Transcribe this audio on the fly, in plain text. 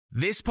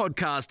This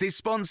podcast is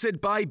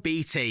sponsored by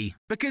BT,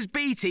 because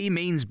BT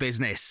means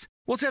business.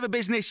 Whatever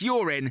business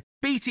you're in,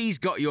 BT's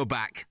got your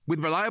back, with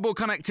reliable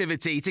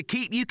connectivity to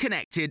keep you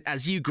connected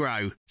as you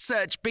grow.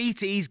 Search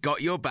BT's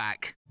got your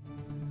back.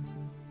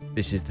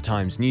 This is the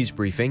Times news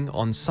briefing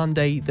on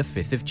Sunday, the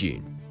 5th of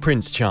June.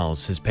 Prince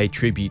Charles has paid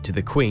tribute to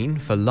the Queen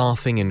for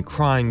laughing and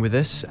crying with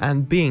us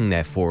and being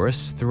there for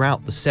us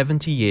throughout the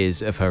 70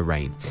 years of her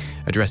reign.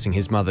 Addressing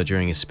his mother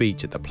during a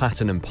speech at the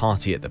Platinum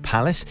Party at the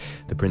Palace,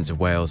 the Prince of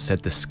Wales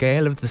said the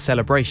scale of the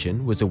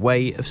celebration was a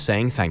way of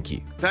saying thank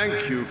you.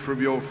 Thank you from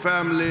your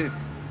family,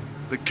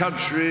 the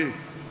country,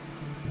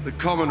 the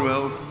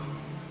Commonwealth,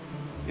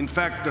 in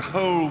fact, the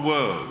whole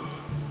world.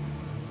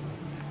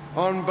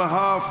 On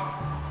behalf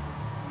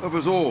of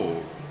us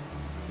all,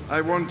 I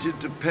wanted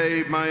to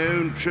pay my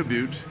own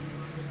tribute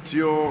to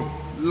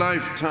your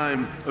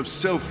lifetime of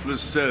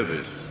selfless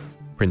service.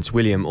 Prince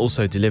William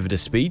also delivered a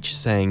speech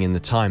saying in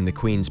the time the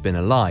Queen's been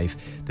alive,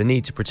 the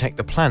need to protect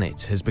the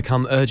planet has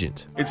become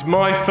urgent. It's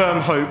my firm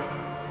hope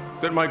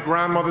that my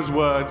grandmother's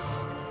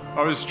words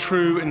are as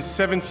true in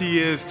 70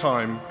 years'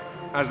 time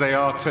as they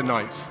are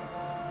tonight.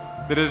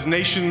 That as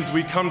nations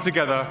we come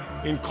together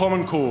in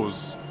common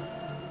cause,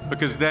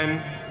 because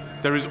then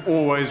there is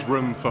always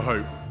room for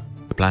hope.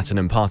 The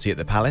Platinum Party at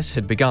the Palace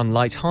had begun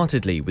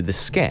light-heartedly with a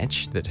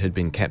sketch that had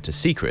been kept a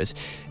secret,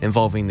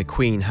 involving the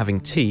Queen having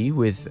tea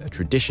with a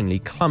traditionally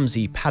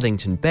clumsy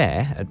Paddington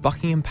bear at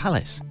Buckingham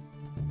Palace.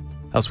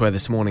 Elsewhere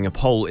this morning, a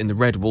poll in the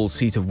red wall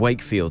seat of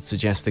Wakefield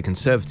suggests the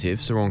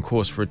Conservatives are on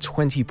course for a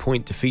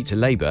 20-point defeat to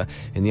Labour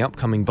in the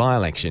upcoming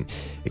by-election.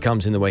 It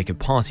comes in the wake of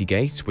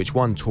Partygate, which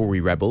one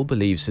Tory rebel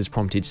believes has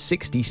prompted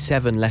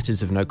 67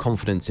 letters of no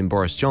confidence in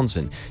Boris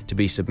Johnson to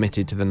be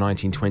submitted to the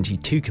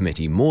 1922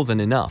 committee, more than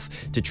enough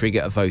to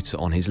trigger a vote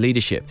on his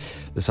leadership.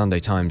 The Sunday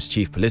Times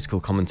chief political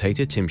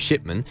commentator Tim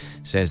Shipman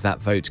says that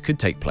vote could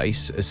take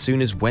place as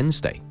soon as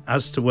Wednesday.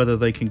 As to whether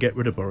they can get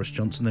rid of Boris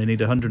Johnson, they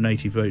need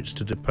 180 votes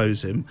to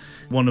depose him.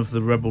 One of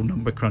the rebel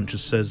number crunchers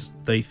says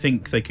they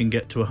think they can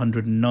get to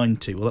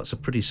 190. Well, that's a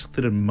pretty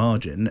thin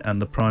margin,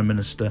 and the Prime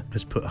Minister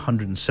has put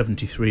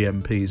 173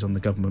 MPs on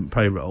the government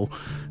payroll,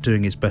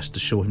 doing his best to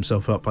shore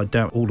himself up. I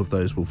doubt all of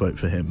those will vote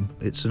for him.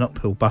 It's an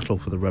uphill battle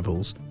for the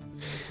rebels.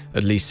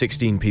 At least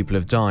 16 people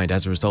have died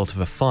as a result of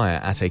a fire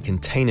at a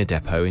container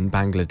depot in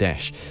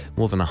Bangladesh.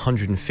 More than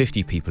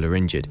 150 people are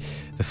injured.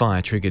 The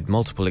fire triggered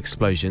multiple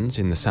explosions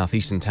in the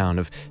southeastern town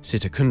of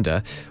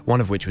Sitakunda,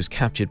 one of which was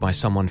captured by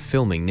someone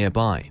filming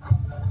nearby.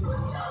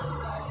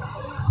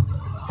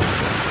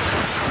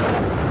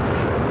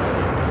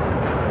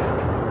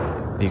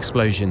 The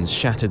explosions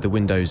shattered the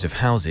windows of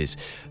houses.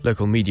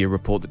 Local media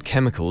report that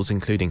chemicals,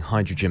 including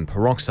hydrogen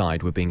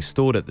peroxide, were being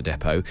stored at the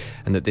depot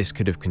and that this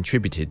could have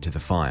contributed to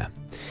the fire.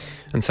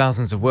 And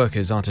thousands of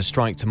workers are to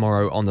strike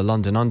tomorrow on the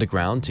London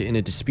Underground in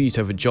a dispute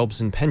over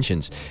jobs and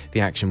pensions.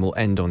 The action will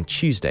end on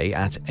Tuesday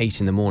at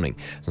 8 in the morning.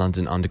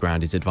 London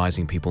Underground is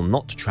advising people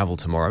not to travel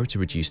tomorrow to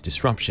reduce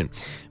disruption.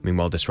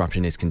 Meanwhile,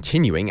 disruption is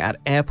continuing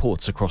at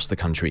airports across the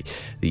country.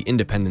 The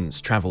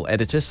Independent's travel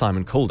editor,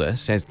 Simon Calder,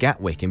 says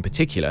Gatwick in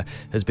particular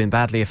has been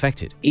badly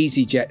affected.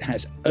 EasyJet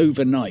has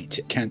overnight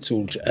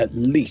cancelled at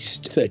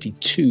least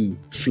 32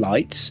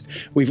 flights.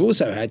 We've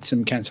also had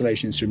some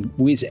cancellations from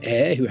Wizz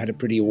Air, who had a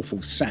pretty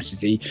awful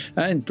Saturday,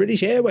 and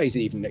British Airways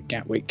even at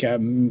Gatwick.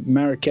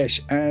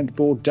 Marrakesh and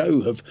Bordeaux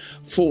have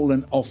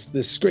fallen off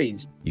the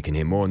screens. You can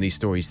hear more on these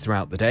stories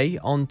throughout the day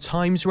on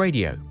Times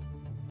Radio.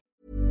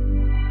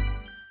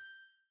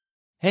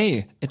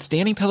 Hey, it's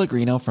Danny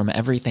Pellegrino from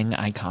Everything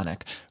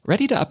Iconic.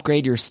 Ready to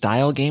upgrade your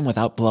style game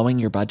without blowing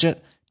your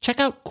budget? Check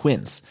out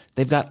Quince.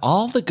 They've got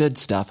all the good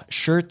stuff,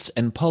 shirts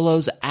and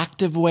polos,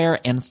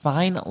 activewear, and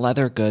fine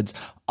leather goods,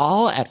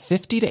 all at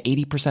 50 to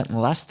 80%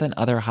 less than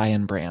other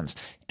high-end brands.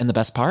 And the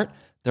best part?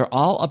 They're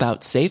all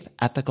about safe,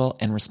 ethical,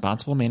 and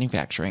responsible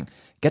manufacturing.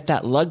 Get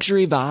that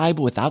luxury vibe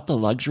without the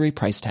luxury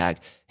price tag.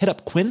 Hit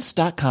up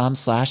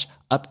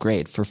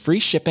quince.com/upgrade for free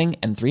shipping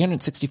and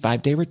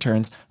 365-day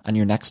returns on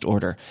your next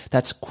order.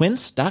 That's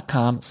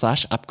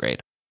quince.com/upgrade.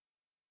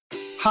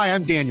 Hi,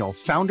 I'm Daniel,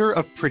 founder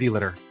of Pretty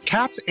Litter.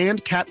 Cats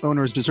and cat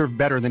owners deserve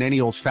better than any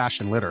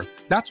old-fashioned litter.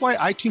 That's why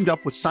I teamed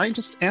up with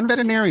scientists and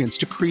veterinarians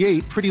to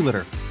create Pretty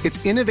Litter.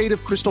 Its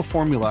innovative crystal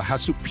formula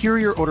has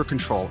superior odor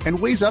control and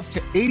weighs up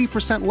to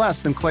 80%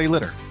 less than clay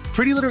litter.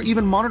 Pretty Litter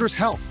even monitors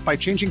health by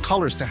changing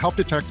colors to help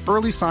detect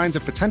early signs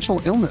of potential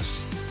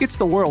illness. It's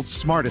the world's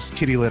smartest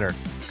kitty litter.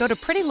 Go to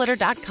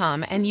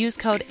prettylitter.com and use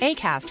code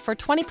ACAST for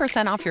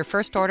 20% off your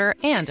first order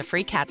and a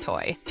free cat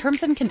toy.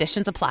 Terms and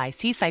conditions apply.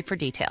 See site for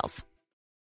details.